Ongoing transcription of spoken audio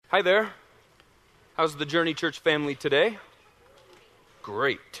Hi there. How's the Journey Church family today?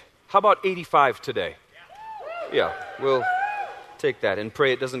 Great. How about 85 today? Yeah, we'll take that and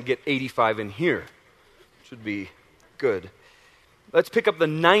pray it doesn't get 85 in here. Should be good. Let's pick up the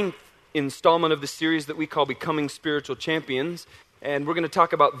 9th installment of the series that we call Becoming Spiritual Champions. And we're going to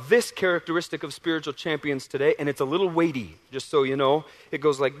talk about this characteristic of spiritual champions today, and it's a little weighty, just so you know. It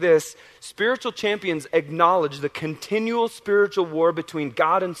goes like this. Spiritual champions acknowledge the continual spiritual war between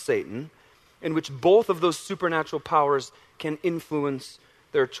God and Satan, in which both of those supernatural powers can influence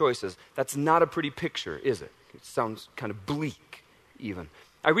their choices. That's not a pretty picture, is it? It sounds kind of bleak, even.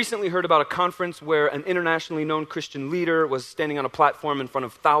 I recently heard about a conference where an internationally known Christian leader was standing on a platform in front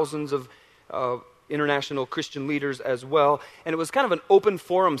of thousands of international Christian leaders as well, and it was kind of an open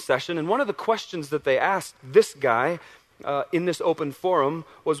forum session, and one of the questions that they asked this guy in this open forum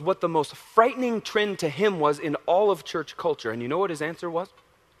was what the most frightening trend to him was in all of church culture. And you know what his answer was?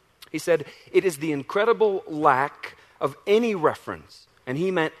 He said, it is the incredible lack of any reference, and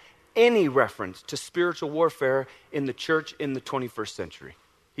he meant any reference to spiritual warfare in the church in the 21st century.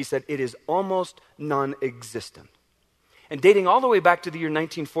 He said it is almost non-existent. And dating all the way back to the year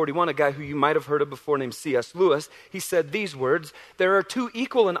 1941, a guy who you might have heard of before named C.S. Lewis, he said these words, "There are two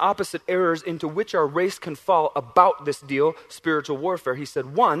equal and opposite errors into which our race can fall about this deal, spiritual warfare." He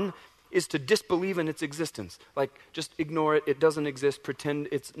said, one is to disbelieve in its existence. Like, just ignore it, it doesn't exist, pretend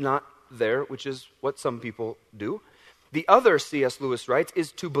it's not there, which is what some people do. The other, C.S. Lewis writes,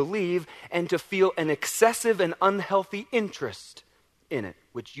 is to believe and to feel an excessive and unhealthy interest in it,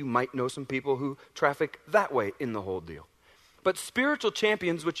 which you might know some people who traffic that way in the whole deal. But spiritual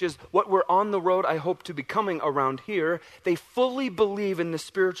champions, which is what we're on the road, I hope, to becoming around here, they fully believe in the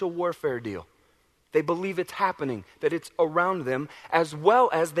spiritual warfare deal. They believe it's happening, that it's around them, as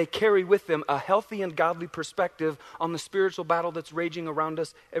well as they carry with them a healthy and godly perspective on the spiritual battle that's raging around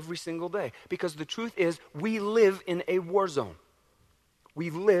us every single day. Because the truth is, we live in a war zone.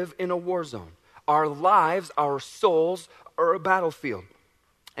 We live in a war zone. Our lives, our souls are a battlefield.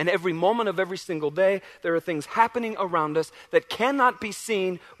 And every moment of every single day, there are things happening around us that cannot be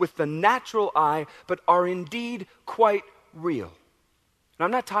seen with the natural eye, but are indeed quite real. And I'm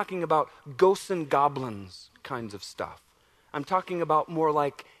not talking about ghosts and goblins kinds of stuff. I'm talking about more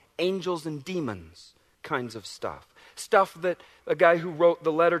like angels and demons kinds of stuff. Stuff that a guy who wrote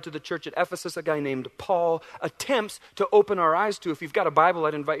the letter to the church at Ephesus, a guy named Paul, attempts to open our eyes to. If you've got a Bible,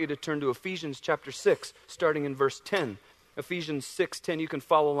 I'd invite you to turn to Ephesians chapter 6, starting in verse 10. Ephesians 6:10, you can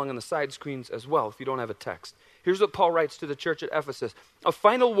follow along on the side screens as well if you don't have a text. Here's what Paul writes to the church at Ephesus. A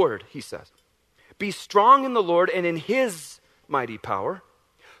final word, he says. Be strong in the Lord and in his mighty power.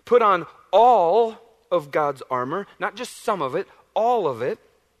 Put on all of God's armor, not just some of it, all of it,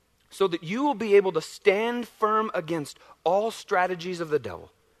 so that you will be able to stand firm against all strategies of the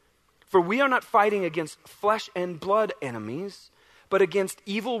devil. For we are not fighting against flesh and blood enemies, but against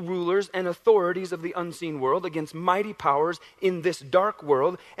evil rulers and authorities of the unseen world, against mighty powers in this dark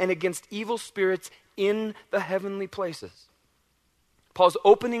world, and against evil spirits in the heavenly places. Paul's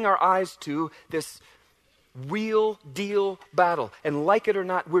opening our eyes to this real deal battle. And like it or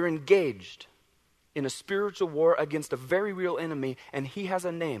not, we're engaged in a spiritual war against a very real enemy, and he has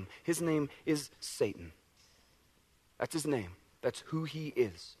a name. His name is Satan. That's his name. That's who he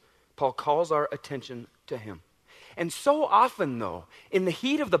is. Paul calls our attention to him. And so often, though, in the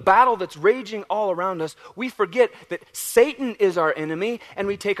heat of the battle that's raging all around us, we forget that Satan is our enemy, and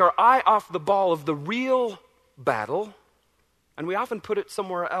we take our eye off the ball of the real battle, and we often put it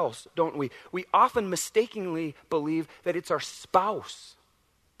somewhere else, don't we? We often mistakenly believe that it's our spouse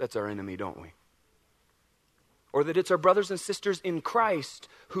that's our enemy, don't we? Or that it's our brothers and sisters in Christ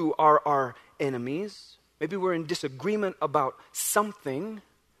who are our enemies. Maybe we're in disagreement about something,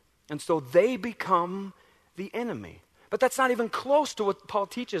 and so they become the enemy. But that's not even close to what Paul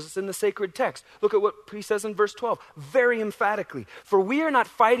teaches us in the sacred text. Look at what he says in verse 12, very emphatically. For we are not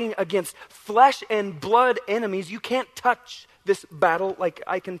fighting against flesh and blood enemies. You can't touch this battle like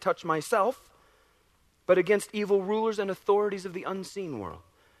I can touch myself, but against evil rulers and authorities of the unseen world,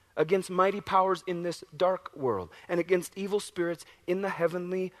 against mighty powers in this dark world, and against evil spirits in the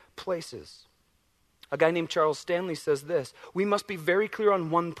heavenly places. A guy named Charles Stanley says this: we must be very clear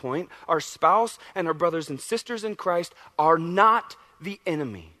on one point. Our spouse and our brothers and sisters in Christ are not the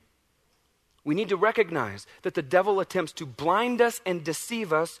enemy. We need to recognize that the devil attempts to blind us and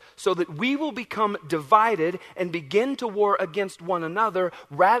deceive us so that we will become divided and begin to war against one another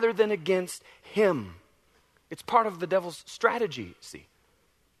rather than against him. It's part of the devil's strategy, see.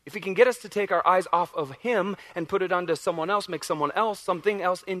 If he can get us to take our eyes off of him and put it onto someone else, make someone else, something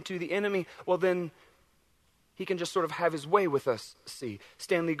else into the enemy, well then He can just sort of have his way with us, see.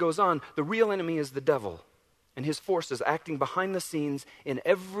 Stanley goes on, the real enemy is the devil and his forces acting behind the scenes in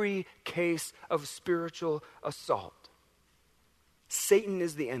every case of spiritual assault. Satan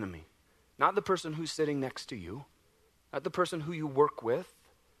is the enemy, not the person who's sitting next to you, not the person who you work with,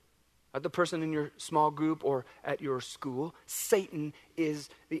 not the person in your small group or at your school. Satan is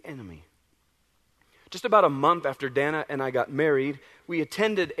the enemy. Just about a month after Dana and I got married, we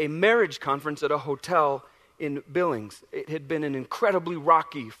attended a marriage conference at a hotel in Billings. It had been an incredibly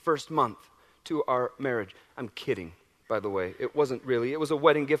rocky first month to our marriage. I'm kidding, by the way. It wasn't really. It was a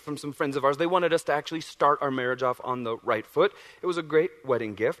wedding gift from some friends of ours. They wanted us to actually start our marriage off on the right foot. It was a great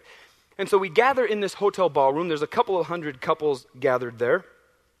wedding gift. And so we gather in this hotel ballroom. There's a couple of hundred couples gathered there.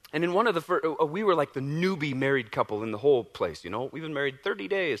 And in one of the first, we were like the newbie married couple in the whole place, you know. We've been married 30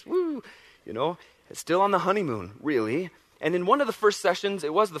 days, woo, you know. Still on the honeymoon, really. And in one of the first sessions,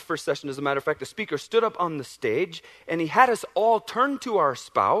 it was the first session as a matter of fact, the speaker stood up on the stage and he had us all turn to our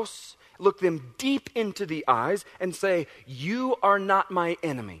spouse, look them deep into the eyes and say, "You are not my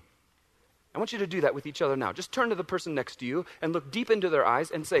enemy." I want you to do that with each other now. Just turn to the person next to you and look deep into their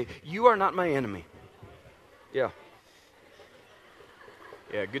eyes and say, "You are not my enemy." Yeah.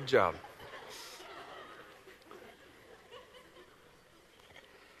 Yeah, good job.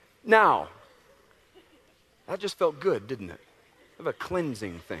 Now, that just felt good, didn't it? Of a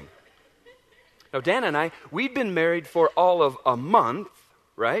cleansing thing. Now, Dan and I, we'd been married for all of a month,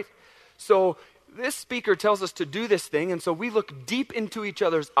 right? So this speaker tells us to do this thing, and so we look deep into each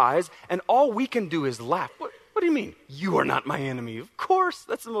other's eyes, and all we can do is laugh. What do you mean? You are not my enemy. Of course,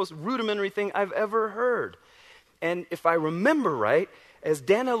 that's the most rudimentary thing I've ever heard. And if I remember right, as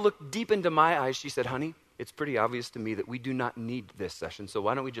Dana looked deep into my eyes, she said, "Honey, it's pretty obvious to me that we do not need this session, so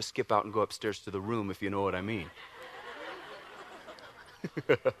why don't we just skip out and go upstairs to the room, if you know what I mean."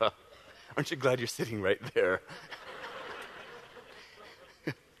 Aren't you glad you're sitting right there?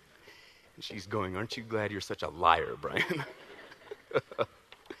 And she's going, "Aren't you glad you're such a liar, Brian?"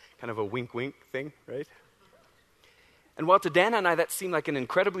 Kind of a wink-wink thing, right? And while to Dana and I that seemed like an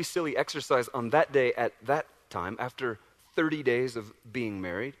incredibly silly exercise on that day at that time, after 30 days of being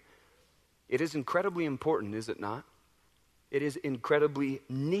married, it is incredibly important, is it not? It is incredibly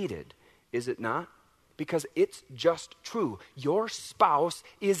needed, is it not? Because it's just true. Your spouse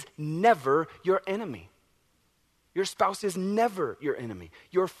is never your enemy. Your spouse is never your enemy.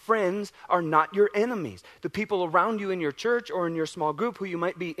 Your friends are not your enemies. The people around you in your church or in your small group who you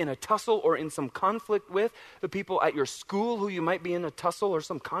might be in a tussle or in some conflict with, the people at your school who you might be in a tussle or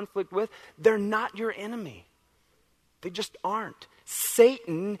some conflict with, they're not your enemy. They just aren't.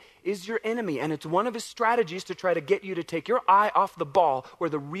 Satan is your enemy, and it's one of his strategies to try to get you to take your eye off the ball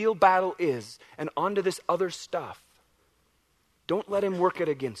where the real battle is and onto this other stuff. Don't let him work it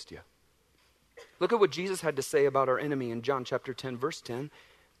against you. Look at what Jesus had to say about our enemy in John chapter 10, verse 10.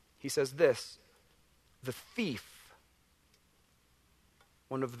 He says this, the thief,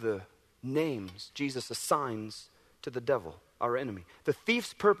 one of the names Jesus assigns to the devil, our enemy. The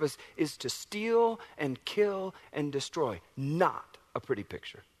thief's purpose is to steal and kill and destroy. Not a pretty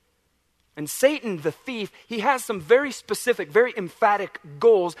picture. And Satan, the thief, he has some very specific, very emphatic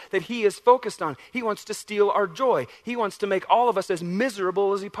goals that he is focused on. He wants to steal our joy. He wants to make all of us as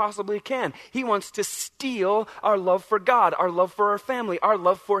miserable as he possibly can. He wants to steal our love for God, our love for our family, our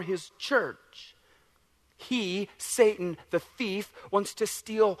love for his church. He, Satan, the thief, wants to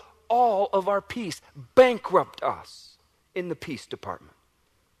steal all of our peace, bankrupt us in the peace department.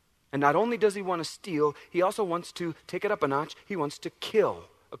 And not only does he want to steal, he also wants to take it up a notch. He wants to kill,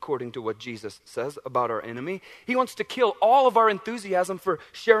 according to what Jesus says about our enemy. He wants to kill all of our enthusiasm for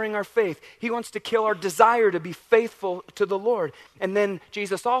sharing our faith. He wants to kill our desire to be faithful to the Lord. And then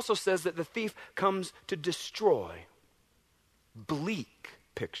Jesus also says that the thief comes to destroy. Bleak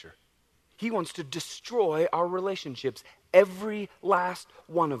picture. He wants to destroy our relationships, every last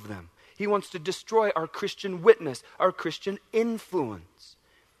one of them. He wants to destroy our Christian witness, our Christian influence.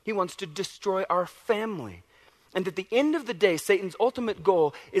 He wants to destroy our family. And at the end of the day, Satan's ultimate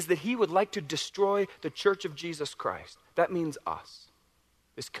goal is that he would like to destroy the church of Jesus Christ. That means us.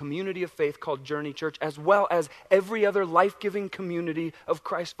 This community of faith called Journey Church, as well as every other life-giving community of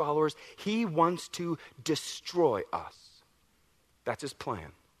Christ followers. He wants to destroy us. That's his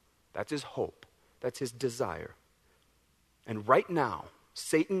plan. That's his hope. That's his desire. And right now,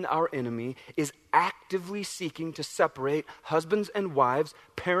 Satan, our enemy, is actively seeking to separate husbands and wives,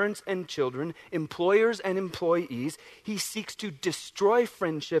 parents and children, employers and employees. He seeks to destroy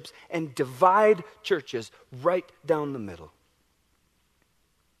friendships and divide churches right down the middle.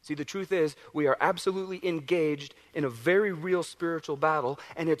 See, the truth is, we are absolutely engaged in a very real spiritual battle,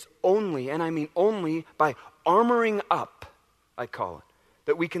 and it's only, and I mean only, by armoring up, I call it,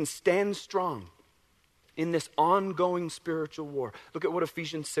 that we can stand strong in this ongoing spiritual war. Look at what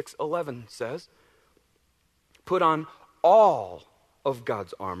Ephesians 6:11 says. Put on all of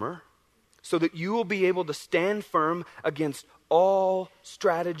God's armor so that you will be able to stand firm against all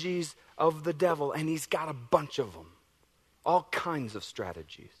strategies of the devil. And he's got a bunch of them. All kinds of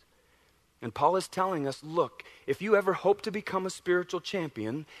strategies. And Paul is telling us, look, if you ever hope to become a spiritual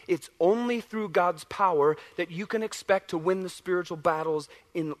champion, it's only through God's power that you can expect to win the spiritual battles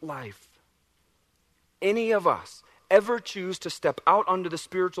in life. Any of us ever choose to step out onto the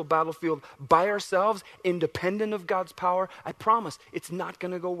spiritual battlefield by ourselves, independent of God's power, I promise it's not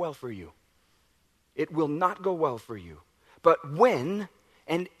going to go well for you. It will not go well for you. But when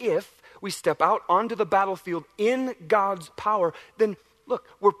and if we step out onto the battlefield in God's power, then look,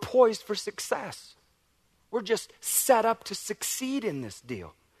 we're poised for success. We're just set up to succeed in this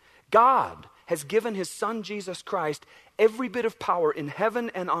deal. God has given his Son, Jesus Christ, every bit of power in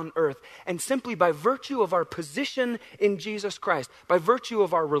heaven and on earth. And simply by virtue of our position in Jesus Christ, by virtue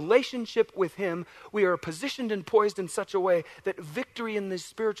of our relationship with him, we are positioned and poised in such a way that victory in these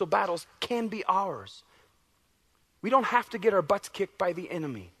spiritual battles can be ours. We don't have to get our butts kicked by the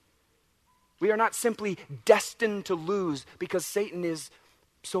enemy. We are not simply destined to lose because Satan is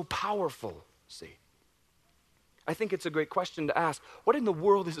so powerful, see. I think it's a great question to ask. What in the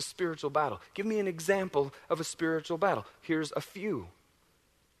world is a spiritual battle? Give me an example of a spiritual battle. Here's a few.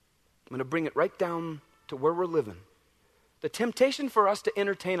 I'm going to bring it right down to where we're living. The temptation for us to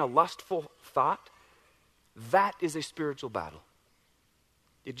entertain a lustful thought, that is a spiritual battle.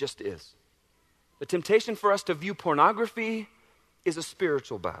 It just is. The temptation for us to view pornography is a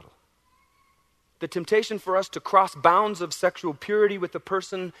spiritual battle. The temptation for us to cross bounds of sexual purity with the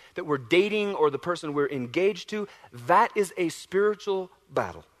person that we're dating or the person we're engaged to, that is a spiritual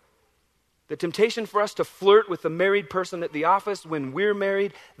battle. The temptation for us to flirt with the married person at the office when we're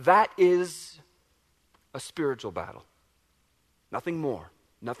married, that is a spiritual battle. Nothing more,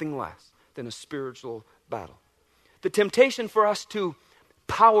 nothing less than a spiritual battle. The temptation for us to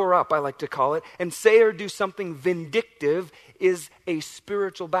power up, I like to call it, and say or do something vindictive is a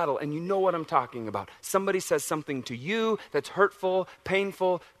spiritual battle. And you know what I'm talking about. Somebody says something to you that's hurtful,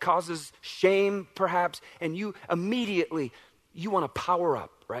 painful, causes shame perhaps, and you immediately, you want to power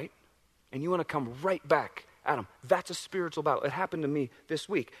up, right? And you want to come right back at them. That's a spiritual battle. It happened to me this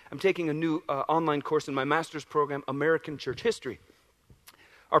week. I'm taking a new online course in my master's program, American Church History.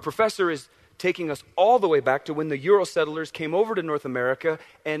 Our professor is taking us all the way back to when the Euro settlers came over to North America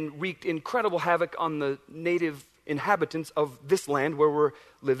and wreaked incredible havoc on the native inhabitants of this land where we're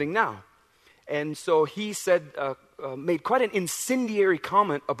living now. And so he said, made quite an incendiary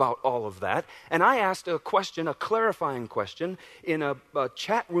comment about all of that. And I asked a question, a clarifying question, in a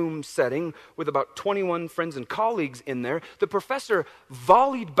chat room setting with about 21 friends and colleagues in there. The professor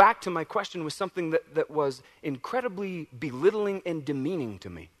volleyed back to my question with something that was incredibly belittling and demeaning to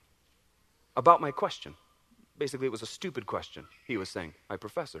me about my question. Basically, it was a stupid question, he was saying, my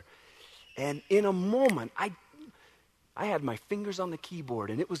professor. And in a moment, I had my fingers on the keyboard,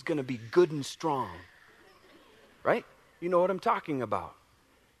 and it was going to be good and strong. Right? You know what I'm talking about.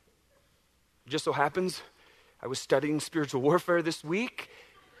 Just so happens, I was studying spiritual warfare this week.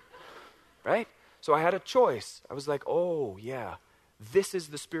 Right? So I had a choice. I was like, oh, yeah, this is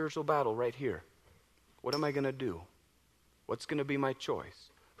the spiritual battle right here. What am I going to do? What's going to be my choice?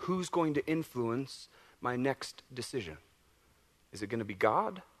 Who's going to influence my next decision? Is it going to be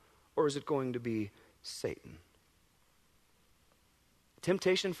God or is it going to be Satan?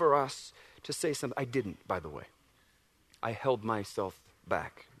 Temptation for us to say something. I didn't, by the way. I held myself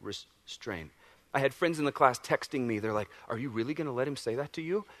back, restrained. I had friends in the class texting me. They're like, are you really going to let him say that to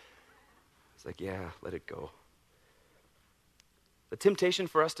you? It's like, yeah, let it go. The temptation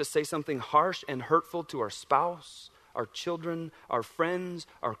for us to say something harsh and hurtful to our spouse, our children, our friends,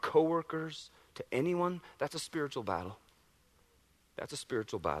 our coworkers, to anyone, that's a spiritual battle. That's a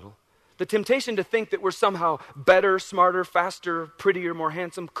spiritual battle. The temptation to think that we're somehow better, smarter, faster, prettier, more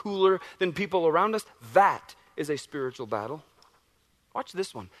handsome, cooler than people around us, that is a spiritual battle. Watch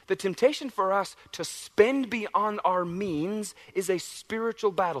this one. The temptation for us to spend beyond our means is a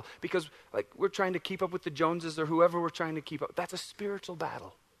spiritual battle because like we're trying to keep up with the Joneses or whoever we're trying to keep up. That's a spiritual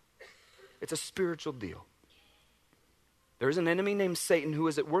battle. It's a spiritual deal. There is an enemy named Satan who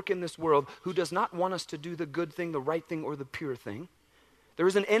is at work in this world who does not want us to do the good thing, the right thing, or the pure thing. There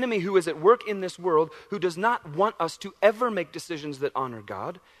is an enemy who is at work in this world who does not want us to ever make decisions that honor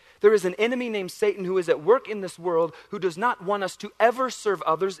God. There is an enemy named Satan who is at work in this world who does not want us to ever serve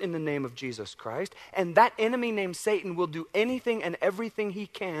others in the name of Jesus Christ. And that enemy named Satan will do anything and everything he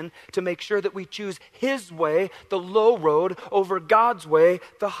can to make sure that we choose his way, the low road, over God's way,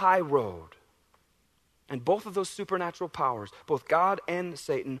 the high road. And both of those supernatural powers, both God and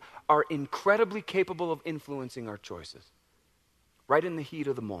Satan, are incredibly capable of influencing our choices. Right in the heat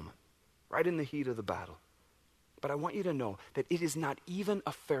of the moment, right in the heat of the battle. But I want you to know that it is not even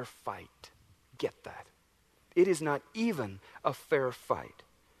a fair fight. Get that. It is not even a fair fight.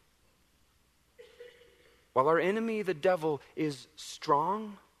 While our enemy, the devil, is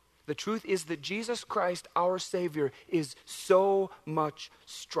strong, the truth is that Jesus Christ, our Savior, is so much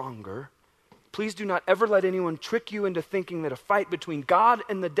stronger. Please do not ever let anyone trick you into thinking that a fight between God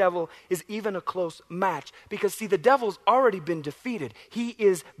and the devil is even a close match. Because see, the devil's already been defeated. He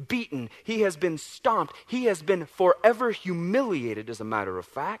is beaten. He has been stomped. He has been forever humiliated, as a matter of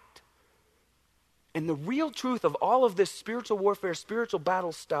fact. And the real truth of all of this spiritual warfare, spiritual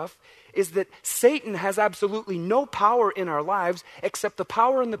battle stuff is that Satan has absolutely no power in our lives except the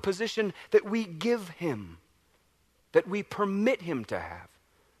power and the position that we give him, that we permit him to have,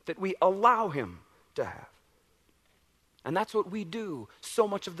 that we allow him to have. And that's what we do so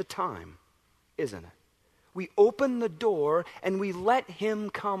much of the time, isn't it? We open the door and we let him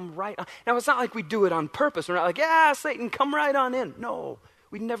come right on. Now, it's not like we do it on purpose. We're not like, yeah, Satan, come right on in. No,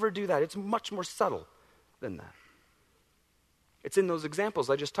 we never do that. It's much more subtle than that. It's in those examples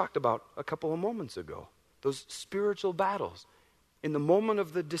I just talked about a couple of moments ago. Those spiritual battles. In the moment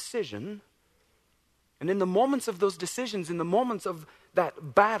of the decision, and in the moments of those decisions, in the moments of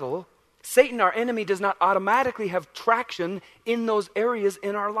that battle, Satan, our enemy, does not automatically have traction in those areas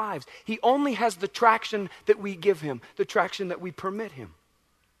in our lives. He only has the traction that we give him, the traction that we permit him.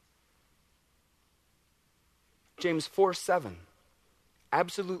 James 4:7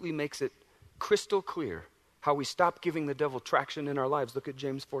 absolutely makes it crystal clear how we stop giving the devil traction in our lives. Look at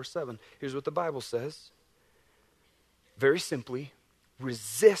James 4:7. Here's what the Bible says. Very simply,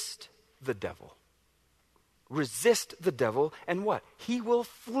 resist the devil. Resist the devil, and what? He will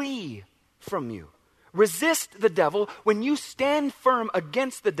flee from you. Resist the devil. When you stand firm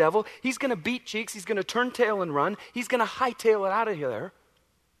against the devil, he's going to beat cheeks, he's going to turn tail and run, he's going to hightail it out of here.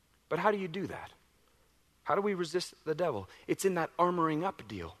 But how do you do that? How do we resist the devil? It's in that armoring up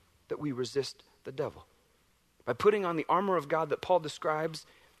deal that we resist the devil. By putting on the armor of God that Paul describes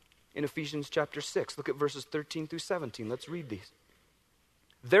in Ephesians chapter 6. Look at verses 13 through 17. Let's read these.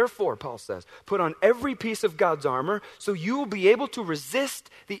 Therefore, Paul says, put on every piece of God's armor so you will be able to resist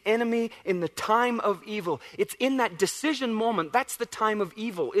the enemy in the time of evil. It's in that decision moment. That's the time of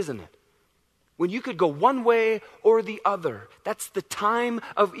evil, isn't it? When you could go one way or the other. That's the time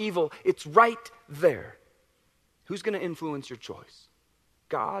of evil. It's right there. Who's going to influence your choice?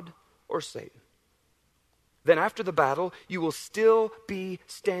 God or Satan? Then after the battle, you will still be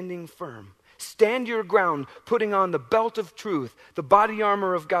standing firm. Stand your ground, putting on the belt of truth, the body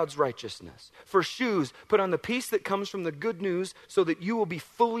armor of God's righteousness. For shoes, put on the peace that comes from the good news so that you will be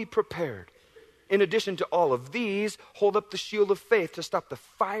fully prepared. In addition to all of these, hold up the shield of faith to stop the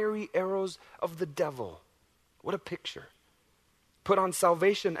fiery arrows of the devil. What a picture. Put on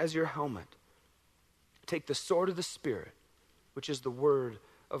salvation as your helmet. Take the sword of the Spirit, which is the word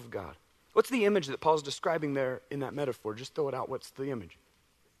of God. What's the image that Paul's describing there in that metaphor? Just throw it out. What's the image?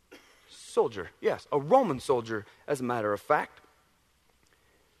 Soldier, yes, a Roman soldier, as a matter of fact.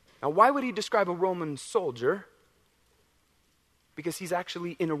 Now, why would he describe a Roman soldier? Because he's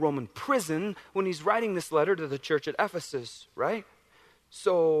actually in a Roman prison when he's writing this letter to the church at Ephesus, right?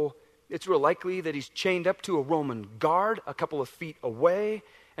 So it's real likely that he's chained up to a Roman guard a couple of feet away.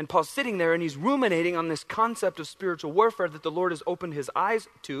 And Paul's sitting there and he's ruminating on this concept of spiritual warfare that the Lord has opened his eyes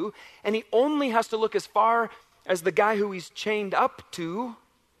to. And he only has to look as far as the guy who he's chained up to.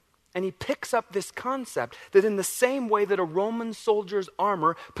 And he picks up this concept that in the same way that a Roman soldier's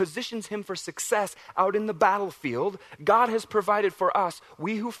armor positions him for success out in the battlefield, God has provided for us,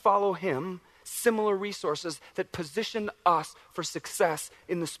 we who follow him, similar resources that position us for success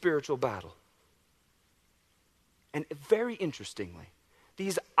in the spiritual battle. And very interestingly,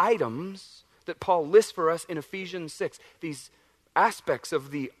 these items that Paul lists for us in Ephesians 6, these aspects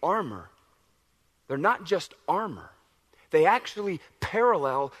of the armor, they're not just armor. They actually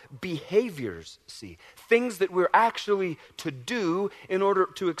parallel behaviors, see. Things that we're actually to do in order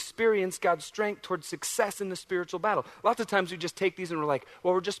to experience God's strength towards success in the spiritual battle. Lots of times we just take these and we're like,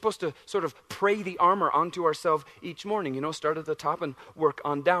 well, we're just supposed to sort of pray the armor onto ourselves each morning. You know, start at the top and work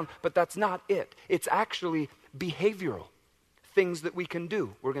on down. But that's not it. It's actually behavioral things that we can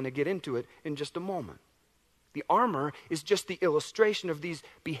do. We're going to get into it in just a moment. The armor is just the illustration of these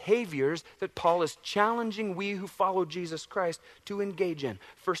behaviors that Paul is challenging we who follow Jesus Christ to engage in.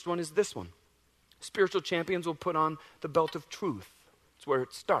 First one is this one. Spiritual champions will put on the belt of truth. That's where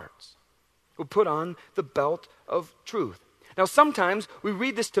it starts. We'll put on the belt of truth. Now, sometimes we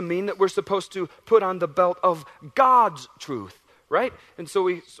read this to mean that we're supposed to put on the belt of God's truth, right? And so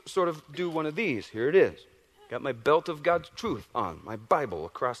we sort of do one of these. Here it is. Got my belt of God's truth on, my Bible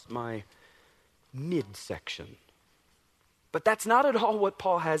across my midsection. But that's not at all what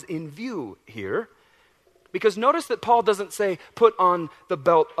Paul has in view here. Because notice that Paul doesn't say, put on the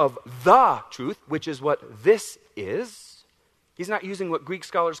belt of the truth, which is what this is. He's not using what Greek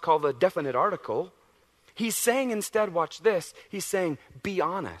scholars call the definite article. He's saying instead, watch this, he's saying, be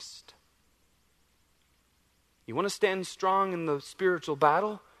honest. You want to stand strong in the spiritual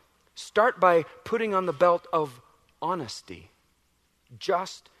battle? Start by putting on the belt of honesty.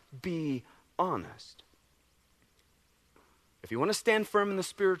 Just be honest. If you want to stand firm in the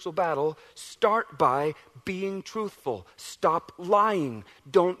spiritual battle, start by being truthful. Stop lying.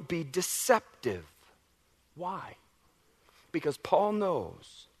 Don't be deceptive. Why? Because Paul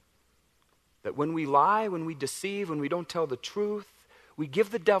knows that when we lie, when we deceive, when we don't tell the truth, we give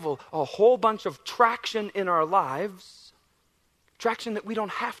the devil a whole bunch of traction in our lives, traction that we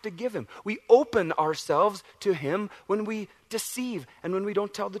don't have to give him. We open ourselves to him when we deceive and when we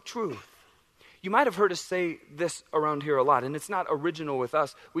don't tell the truth. You might have heard us say this around here a lot, and it's not original with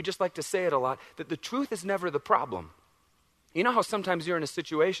us. We just like to say it a lot, that the truth is never the problem. You know how sometimes you're in a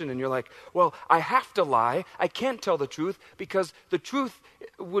situation and you're like, well, I have to lie. I can't tell the truth because the truth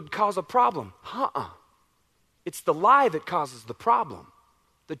would cause a problem. It's the lie that causes the problem.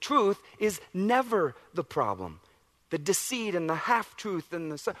 The truth is never the problem. The deceit and the half-truth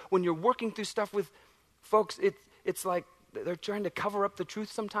and when you're working through stuff with folks, it's like they're trying to cover up the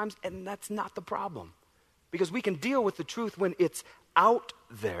truth sometimes, and that's not the problem. Because we can deal with the truth when it's out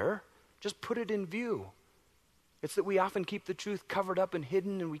there. Just put it in view. It's that we often keep the truth covered up and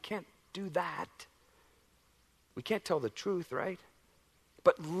hidden, and we can't do that. We can't tell the truth, right?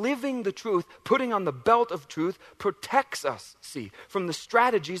 But living the truth, putting on the belt of truth, protects us, from the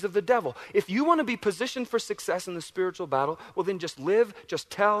strategies of the devil. If you want to be positioned for success in the spiritual battle, well then just live,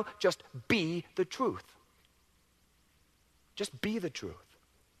 just tell, just be the truth. Just be the truth.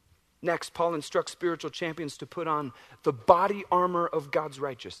 Next, Paul instructs spiritual champions to put on the body armor of God's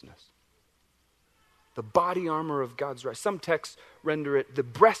righteousness. The body armor of God's righteousness. Some texts render it the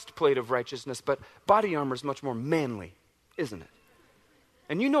breastplate of righteousness, but body armor is much more manly, isn't it?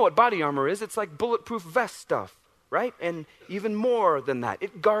 And you know what body armor is. It's like bulletproof vest stuff, right? And even more than that.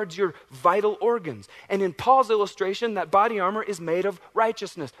 It guards your vital organs. And in Paul's illustration, that body armor is made of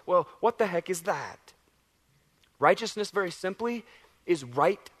righteousness. Well, what the heck is that? Righteousness, very simply, is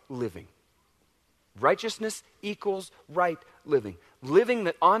right living. Righteousness equals right living. Living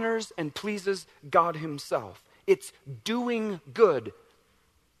that honors and pleases God himself. It's doing good.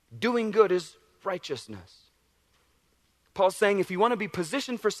 Doing good is righteousness. Paul's saying if you want to be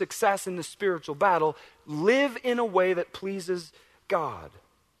positioned for success in the spiritual battle, live in a way that pleases God.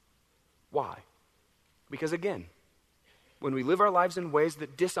 Why? Because again, when we live our lives in ways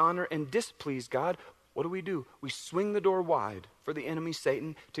that dishonor and displease God, what do? We swing the door wide for the enemy,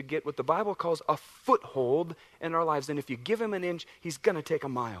 Satan, to get what the Bible calls a foothold in our lives. And if you give him an inch, he's going to take a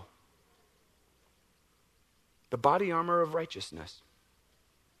mile. The body armor of righteousness.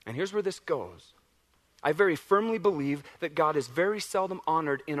 And here's where this goes. I very firmly believe that God is very seldom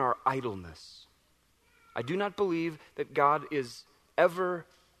honored in our idleness. I do not believe that God is ever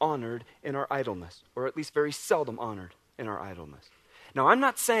honored in our idleness, or at least very seldom honored in our idleness. Now, I'm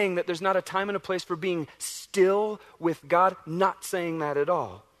not saying that there's not a time and a place for being still with God. Not saying that at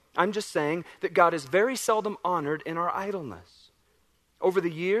all. I'm just saying that God is very seldom honored in our idleness. Over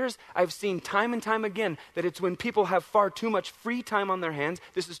the years, I've seen time and time again that it's when people have far too much free time on their hands,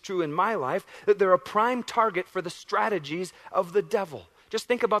 this is true in my life, that they're a prime target for the strategies of the devil. Just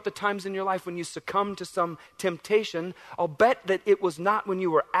think about the times in your life when you succumbed to some temptation. I'll bet that it was not when you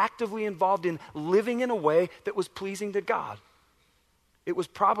were actively involved in living in a way that was pleasing to God. It was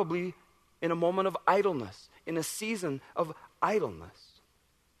probably in a moment of idleness, in a season of idleness.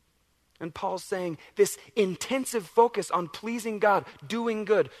 And Paul's saying this intensive focus on pleasing God, doing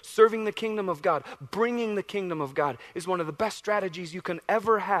good, serving the kingdom of God, bringing the kingdom of God is one of the best strategies you can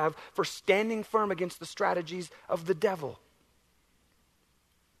ever have for standing firm against the strategies of the devil.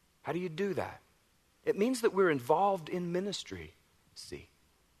 How do you do that? It means that we're involved in ministry,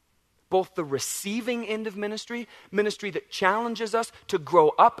 both the receiving end of ministry, ministry that challenges us to grow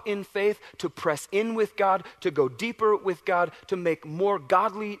up in faith, to press in with God, to go deeper with God, to make more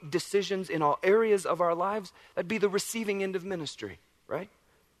godly decisions in all areas of our lives. That'd be the receiving end of ministry, right?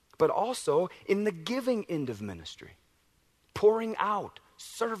 But also in the giving end of ministry, pouring out,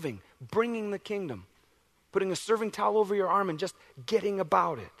 serving, bringing the kingdom, putting a serving towel over your arm and just getting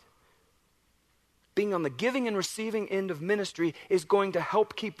about it. Being on the giving and receiving end of ministry is going to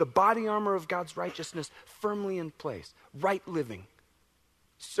help keep the body armor of God's righteousness firmly in place. Right living,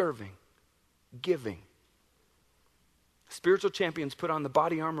 serving, giving. Spiritual champions put on the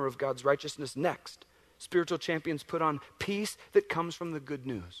body armor of God's righteousness next. Spiritual champions put on peace that comes from the good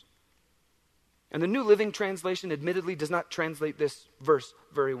news. And the New Living Translation admittedly does not translate this verse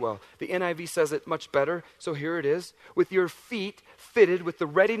very well. The NIV says it much better, so here it is. With your feet fitted with the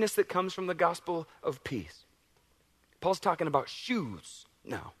readiness that comes from the gospel of peace. Paul's talking about shoes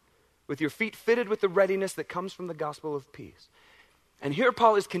now. With your feet fitted with the readiness that comes from the gospel of peace. And here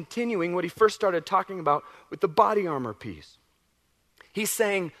Paul is continuing what he first started talking about with the body armor piece. He's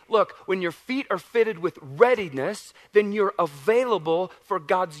saying, look, when your feet are fitted with readiness, then you're available for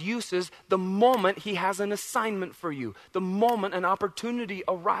God's uses the moment he has an assignment for you, the moment an opportunity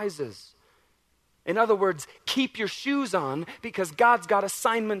arises. In other words, keep your shoes on because God's got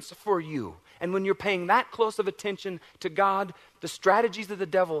assignments for you. And when you're paying that close of attention to God, the strategies of the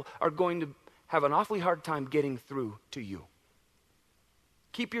devil are going to have an awfully hard time getting through to you.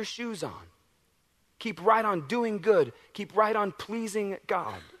 Keep your shoes on. Keep right on doing good. Keep right on pleasing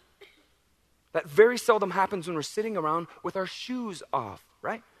God. That very seldom happens when we're sitting around with our shoes off,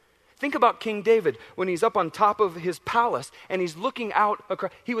 right? Think about King David when he's up on top of his palace and he's looking out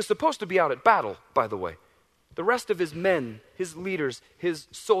across. He was supposed to be out at battle, by the way. The rest of his men, his leaders, his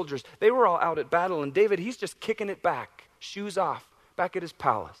soldiers, they were all out at battle. And David, he's just kicking it back, shoes off, back at his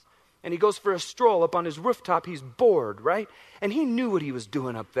palace. And he goes for a stroll up on his rooftop. He's bored, right? And he knew what he was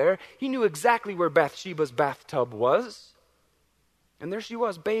doing up there. He knew exactly where Bathsheba's bathtub was. And there she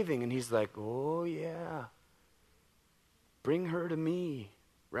was bathing. And he's like, oh yeah, bring her to me,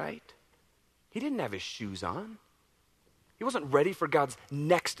 right? He didn't have his shoes on. He wasn't ready for God's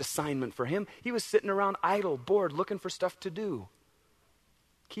next assignment for him. He was sitting around idle, bored, looking for stuff to do.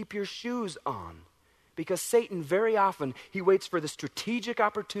 Keep your shoes on. Because Satan, very often, he waits for the strategic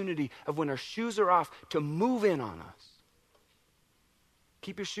opportunity of when our shoes are off to move in on us.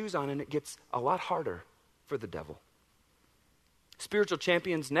 Keep your shoes on and it gets a lot harder for the devil. Spiritual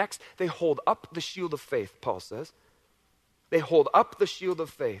champions next, they hold up the shield of faith, Paul says. They hold up the shield of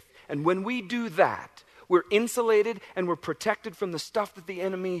faith. And when we do that, we're insulated and we're protected from the stuff that the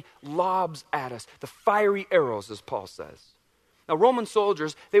enemy lobs at us. The fiery arrows, as Paul says. Now, Roman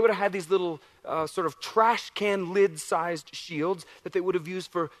soldiers, they would have had these little sort of trash can lid-sized shields that they would have used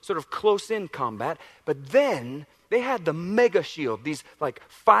for sort of close-in combat. But then they had the mega shield, these like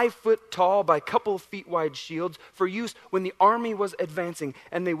 5 foot tall by a couple of feet wide shields for use when the army was advancing.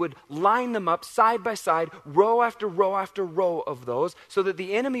 And they would line them up side by side, row after row after row of those, so that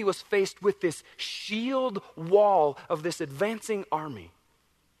the enemy was faced with this shield wall of this advancing army.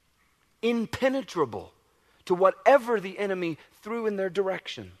 Impenetrable to whatever the enemy threw in their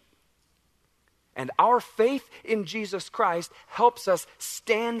direction. And our faith in Jesus Christ helps us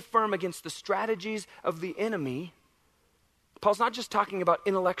stand firm against the strategies of the enemy. Paul's not just talking about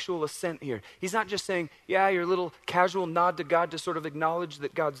intellectual assent here. He's not just saying, yeah, your little casual nod to God to sort of acknowledge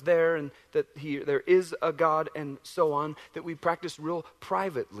that God's there and that there is a God and so on, that we practice real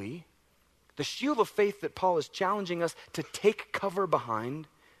privately. The shield of faith that Paul is challenging us to take cover behind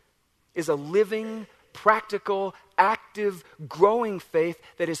is a living, practical, active, growing faith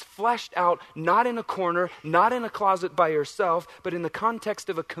that is fleshed out not in a corner, not in a closet by yourself, but in the context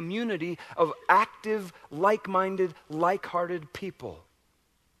of a community of active, like-minded, like-hearted people.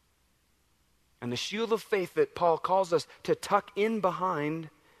 And the shield of faith that Paul calls us to tuck in behind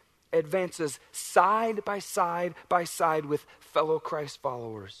advances side by side by side with fellow Christ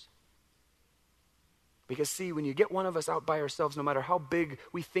followers. Because see, when you get one of us out by ourselves, no matter how big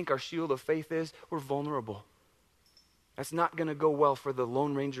we think our shield of faith is, we're vulnerable. That's not going to go well for the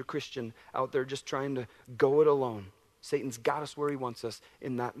Lone Ranger Christian out there just trying to go it alone. Satan's got us where he wants us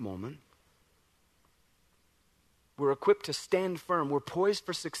in that moment. We're equipped to stand firm. We're poised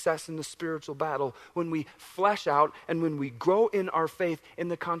for success in the spiritual battle when we flesh out and when we grow in our faith in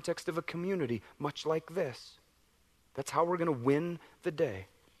the context of a community, much like this. That's how we're going to win the day.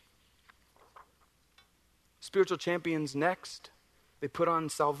 Spiritual champions next, they put on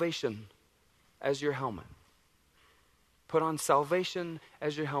salvation as your helmet. Put on salvation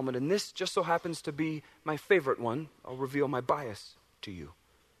as your helmet. And this just so happens to be my favorite one. I'll reveal my bias to you.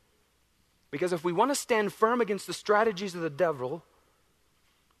 Because if we want to stand firm against the strategies of the devil,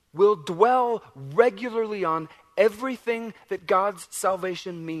 we'll dwell regularly on everything that God's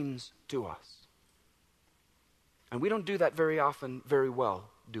salvation means to us. And we don't do that very often, very well,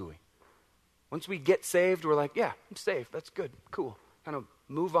 do we? Once we get saved, we're like, yeah, I'm saved. That's good, cool. Kind of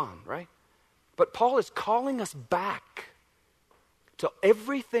move on, right? But Paul is calling us back to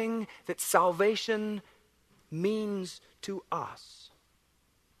everything that salvation means to us.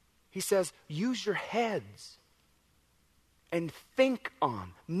 He says, use your heads and think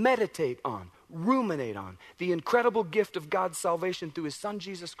on, meditate on, ruminate on the incredible gift of God's salvation through his Son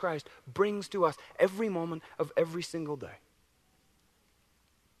Jesus Christ brings to us every moment of every single day.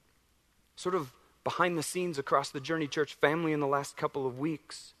 Sort of behind the scenes across the Journey Church family in the last couple of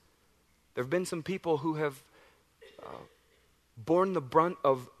weeks, there have been some people who have borne the brunt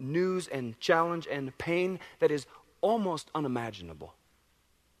of news and challenge and pain that is almost unimaginable.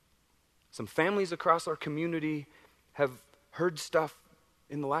 Some families across our community have heard stuff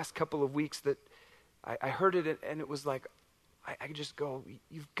in the last couple of weeks that I heard it and it was like, I just go,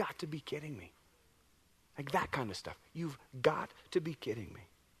 you've got to be kidding me. Like that kind of stuff. You've got to be kidding me.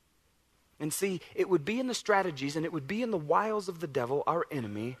 And see, it would be in the strategies and it would be in the wiles of the devil, our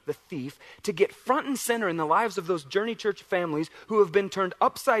enemy, the thief, to get front and center in the lives of those Journey Church families who have been turned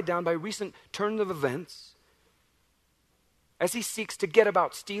upside down by recent turns of events, as he seeks to get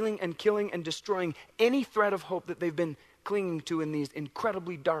about stealing and killing and destroying any thread of hope that they've been clinging to in these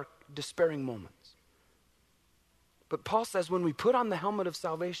incredibly dark, despairing moments. But Paul says when we put on the helmet of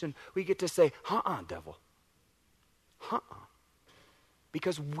salvation, we get to say, devil.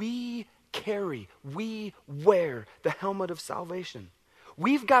 Because we wear the helmet of salvation.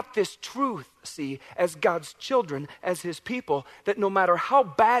 We've got this truth, see, as God's children, as his people, that no matter how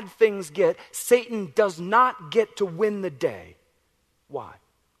bad things get, Satan does not get to win the day. Why?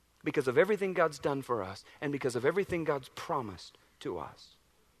 Because of everything God's done for us and because of everything God's promised to us.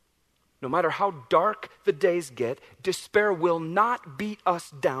 No matter how dark the days get, despair will not beat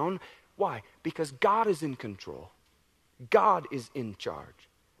us down. Why? Because God is in control. God is in charge.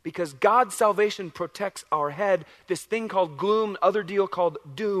 Because God's salvation protects our head, this thing called gloom, other deal called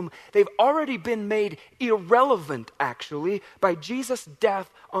doom, they've already been made irrelevant, actually, by Jesus' death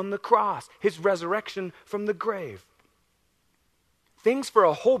on the cross, his resurrection from the grave. Things for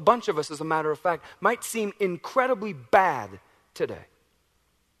a whole bunch of us, as a matter of fact, might seem incredibly bad today.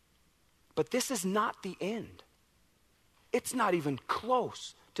 But this is not the end. It's not even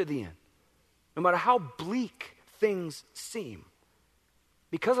close to the end. No matter how bleak things seem.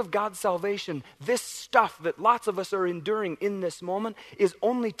 Because of God's salvation, this stuff that lots of us are enduring in this moment is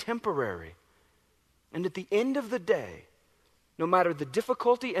only temporary. And at the end of the day, no matter the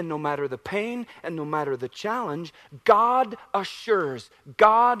difficulty and no matter the pain and no matter the challenge, God assures,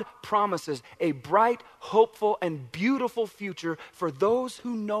 God promises a bright, hopeful, and beautiful future for those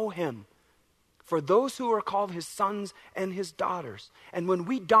who know him, for those who are called his sons and his daughters. And when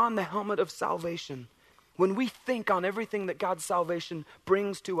we don the helmet of salvation, when we think on everything that God's salvation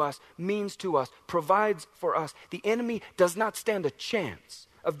brings to us, means to us, provides for us, the enemy does not stand a chance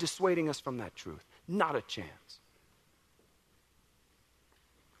of dissuading us from that truth. Not a chance.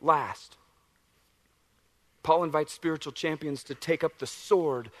 Last, Paul invites spiritual champions to take up the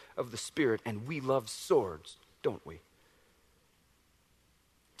sword of the Spirit, and we love swords, don't we?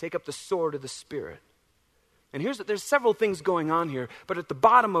 Take up the sword of the Spirit. And there's several things going on here, but at the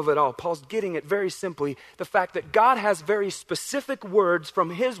bottom of it all, Paul's getting at very simply the fact that God has very specific words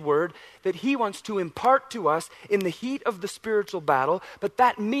from his word that he wants to impart to us in the heat of the spiritual battle, but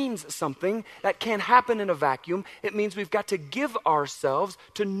that means something. That can't happen in a vacuum. It means we've got to give ourselves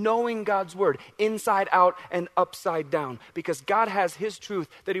to knowing God's word, inside out and upside down, because God has his truth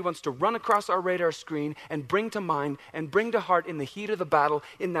that he wants to run across our radar screen and bring to mind and bring to heart in the heat of the battle,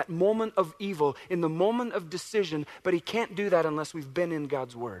 in that moment of evil, in the moment of decision, but he can't do that unless we've been in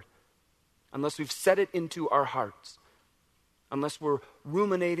God's word, unless we've set it into our hearts, unless we're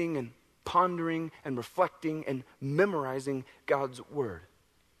ruminating and pondering and reflecting and memorizing God's word.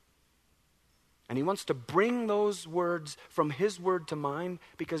 And he wants to bring those words from his word to mind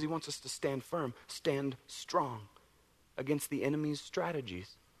because he wants us to stand firm, stand strong against the enemy's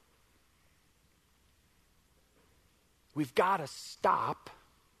strategies. We've got to stop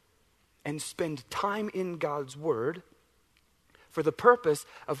and spend time in God's word for the purpose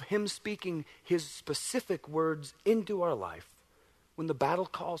of him speaking his specific words into our life when the battle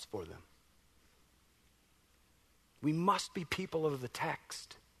calls for them. We must be people of the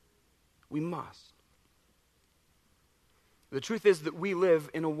text. We must. The truth is that we live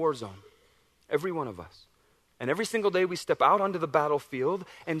in a war zone, every one of us. And every single day we step out onto the battlefield,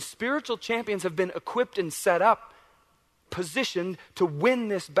 and spiritual champions have been equipped and set up, positioned to win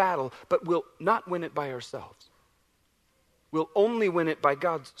this battle, but we'll not win it by ourselves. We'll only win it by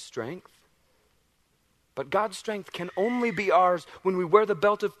God's strength. But God's strength can only be ours when we wear the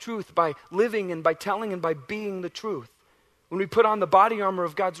belt of truth by living and by telling and by being the truth. When we put on the body armor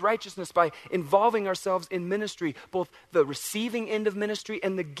of God's righteousness by involving ourselves in ministry, both the receiving end of ministry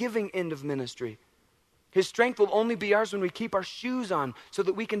and the giving end of ministry. His strength will only be ours when we keep our shoes on so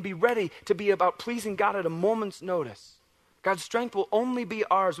that we can be ready to be about pleasing God at a moment's notice. God's strength will only be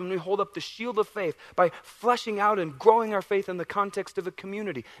ours when we hold up the shield of faith by fleshing out and growing our faith in the context of a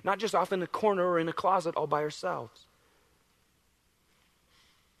community, not just off in a corner or in a closet all by ourselves.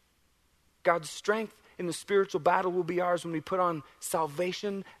 God's strength in the spiritual battle will be ours when we put on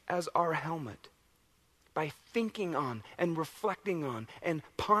salvation as our helmet, by thinking on and reflecting on and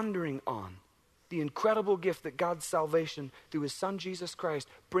pondering on the incredible gift that God's salvation through his Son Jesus Christ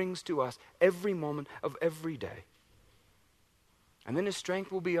brings to us every moment of every day. And then his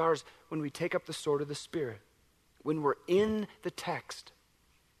strength will be ours when we take up the sword of the Spirit, when we're in the text,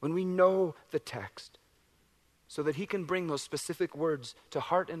 when we know the text, so that he can bring those specific words to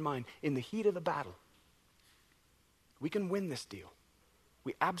heart and mind in the heat of the battle. We can win this deal.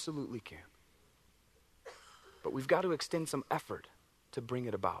 We absolutely can. But we've got to extend some effort to bring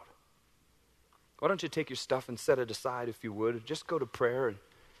it about. Why don't you take your stuff and set it aside if you would? Just go to prayer, and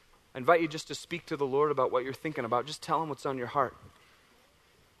I invite you just to speak to the Lord about what you're thinking about. Just tell him what's on your heart.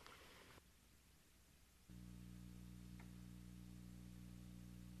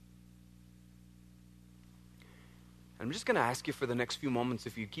 I'm just going to ask you for the next few moments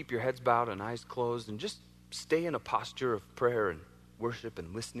if you keep your heads bowed and eyes closed and just stay in a posture of prayer and worship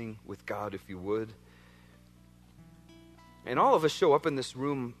and listening with God if you would. And all of us show up in this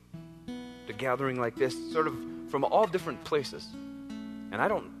room, the gathering like this, sort of from all different places. And I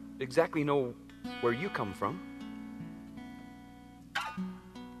don't exactly know where you come from.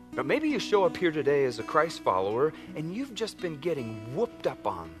 But maybe you show up here today as a Christ follower and you've just been getting whooped up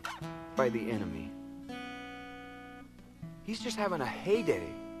on by the enemy. He's just having a heyday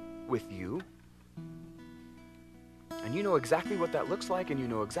with you. And you know exactly what that looks like, and you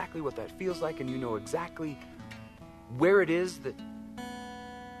know exactly what that feels like, and you know exactly where it is that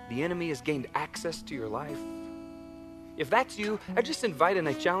the enemy has gained access to your life. If that's you, I just invite and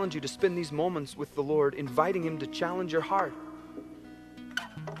I challenge you to spend these moments with the Lord, inviting him to challenge your heart.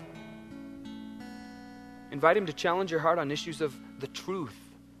 Invite him to challenge your heart on issues of the truth.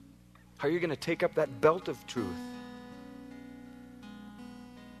 How you're going to take up that belt of truth.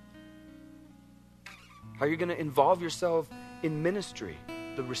 How you're going to involve yourself in ministry.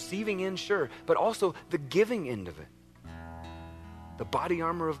 The receiving end, sure, but also the giving end of it. The body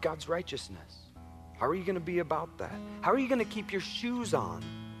armor of God's righteousness. How are you going to be about that? How are you going to keep your shoes on?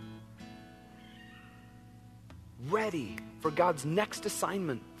 Ready for God's next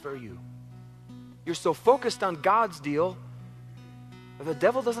assignment for you. You're so focused on God's deal that the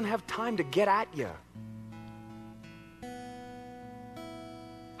devil doesn't have time to get at you.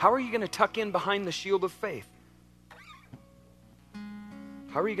 How are you going to tuck in behind the shield of faith?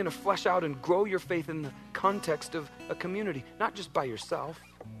 How are you going to flesh out and grow your faith in the context of a community, not just by yourself?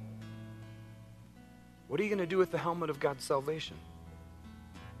 What are you going to do with the helmet of God's salvation?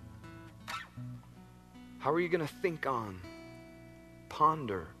 How are you going to think on,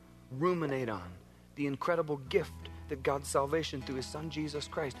 ponder, ruminate on the incredible gift that God's salvation through his Son Jesus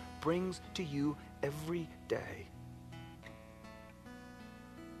Christ brings to you every day?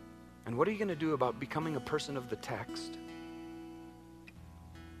 And what are you going to do about becoming a person of the text?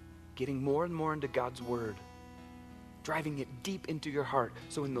 Getting more and more into God's word, driving it deep into your heart,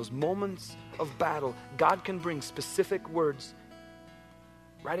 so in those moments of battle, God can bring specific words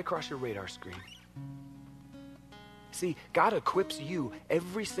right across your radar screen. See, God equips you,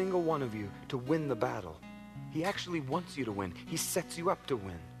 every single one of you, to win the battle. He actually wants you to win. He sets you up to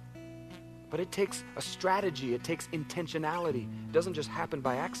win. But it takes a strategy. It takes intentionality. It doesn't just happen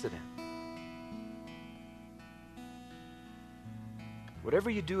by accident.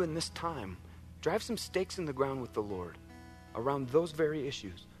 Whatever you do in this time, drive some stakes in the ground with the Lord around those very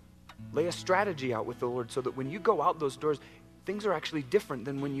issues. Lay a strategy out with the Lord so that when you go out those doors, things are actually different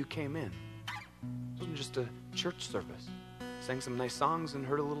than when you came in. It wasn't just a church service. Sang some nice songs and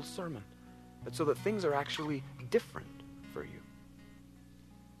heard a little sermon. But so that things are actually different for you.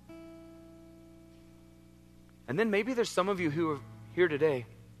 And then maybe there's some of you who are here today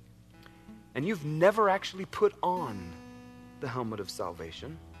and you've never actually put on the helmet of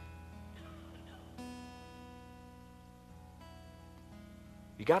salvation.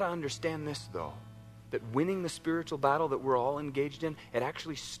 You got to understand this, though. that winning the spiritual battle that we're all engaged in, it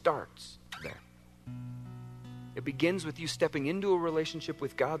actually starts there. It begins with you stepping into a relationship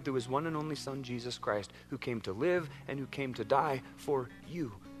with God through his one and only Son, Jesus Christ, who came to live and who came to die for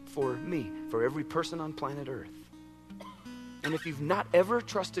you, for me, for every person on planet Earth. And if you've not ever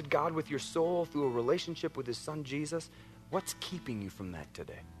trusted God with your soul through a relationship with his Son, Jesus, what's keeping you from that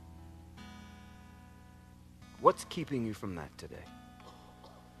today? What's keeping you from that today?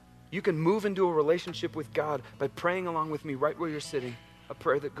 You can move into a relationship with God by praying along with me right where you're sitting, a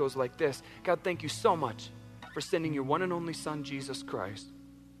prayer that goes like this. God, thank you so much for sending your one and only Son, Jesus Christ,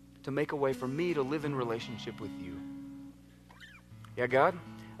 to make a way for me to live in relationship with you. Yeah, God,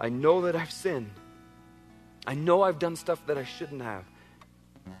 I know that I've sinned. I know I've done stuff that I shouldn't have.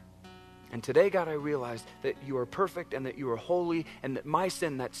 And today, God, I realize that you are perfect and that you are holy and that my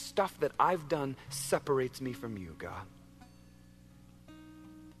sin, that stuff that I've done, separates me from you, God.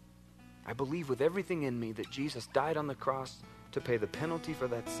 I believe with everything in me that Jesus died on the cross to pay the penalty for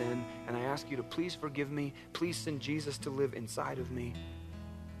that sin, and I ask you to please forgive me. Please send Jesus to live inside of me.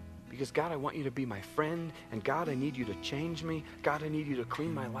 Because, God, I want you to be my friend, and God, I need you to change me. God, I need you to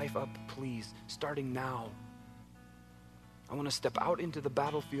clean my life up, please, starting now. I want to step out into the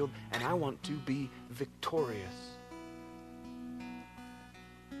battlefield, and I want to be victorious.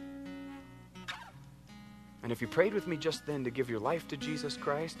 And if you prayed with me just then to give your life to Jesus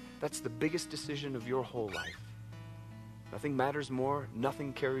Christ, that's the biggest decision of your whole life. Nothing matters more.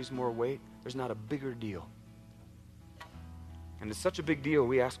 Nothing carries more weight. There's not a bigger deal. And it's such a big deal,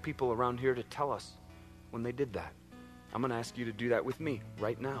 we ask people around here to tell us when they did that. I'm going to ask you to do that with me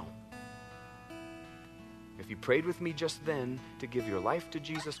right now. If you prayed with me just then to give your life to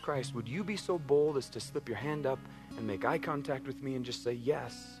Jesus Christ, would you be so bold as to slip your hand up and make eye contact with me and just say,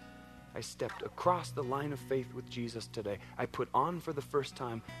 yes, I stepped across the line of faith with Jesus today. I put on for the first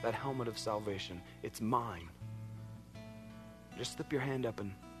time that helmet of salvation. It's mine. Just slip your hand up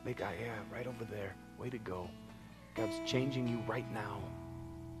and make eye, yeah, right over there. Way to go. God's changing you right now.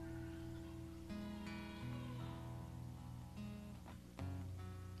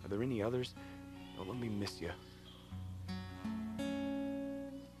 Are there any others? Don't let me miss you.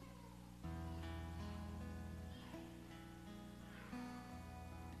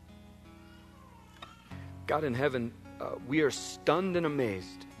 God in heaven, we are stunned and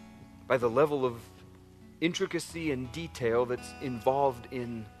amazed by the level of intricacy and detail that's involved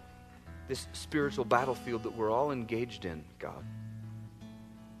in this spiritual battlefield that we're all engaged in, God.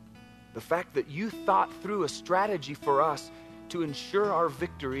 The fact that you thought through a strategy for us to ensure our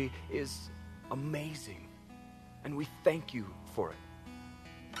victory is amazing. And we thank you for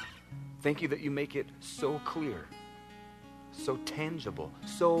it. Thank you that you make it so clear, so tangible,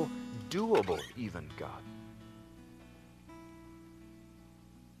 so doable even, God.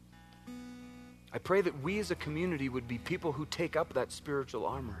 I pray that we as a community would be people who take up that spiritual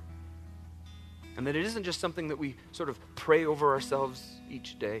armor. And that it isn't just something that we sort of pray over ourselves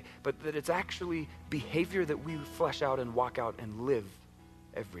each day, but that it's actually behavior that we flesh out and walk out and live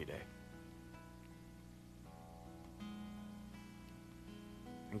every day.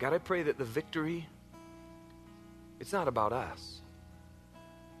 And God, I pray that the victory, it's not about us.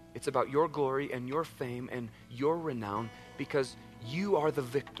 It's about your glory and your fame and your renown, because you are the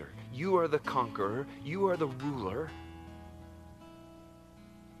victor. You are the conqueror. You are the ruler.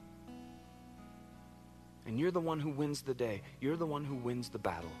 And you're the one who wins the day. You're the one who wins the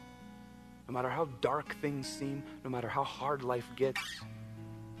battle. No matter how dark things seem, no matter how hard life gets,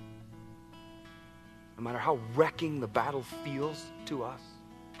 no matter how wrecking the battle feels to us,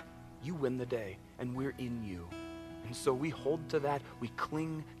 you win the day, and we're in you. And so we hold to that, we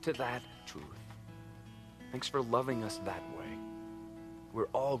cling to that truth. Thanks for loving us that way. We're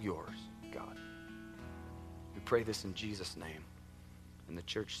all yours, God. We pray this in Jesus' name. And the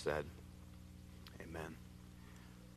church said, amen.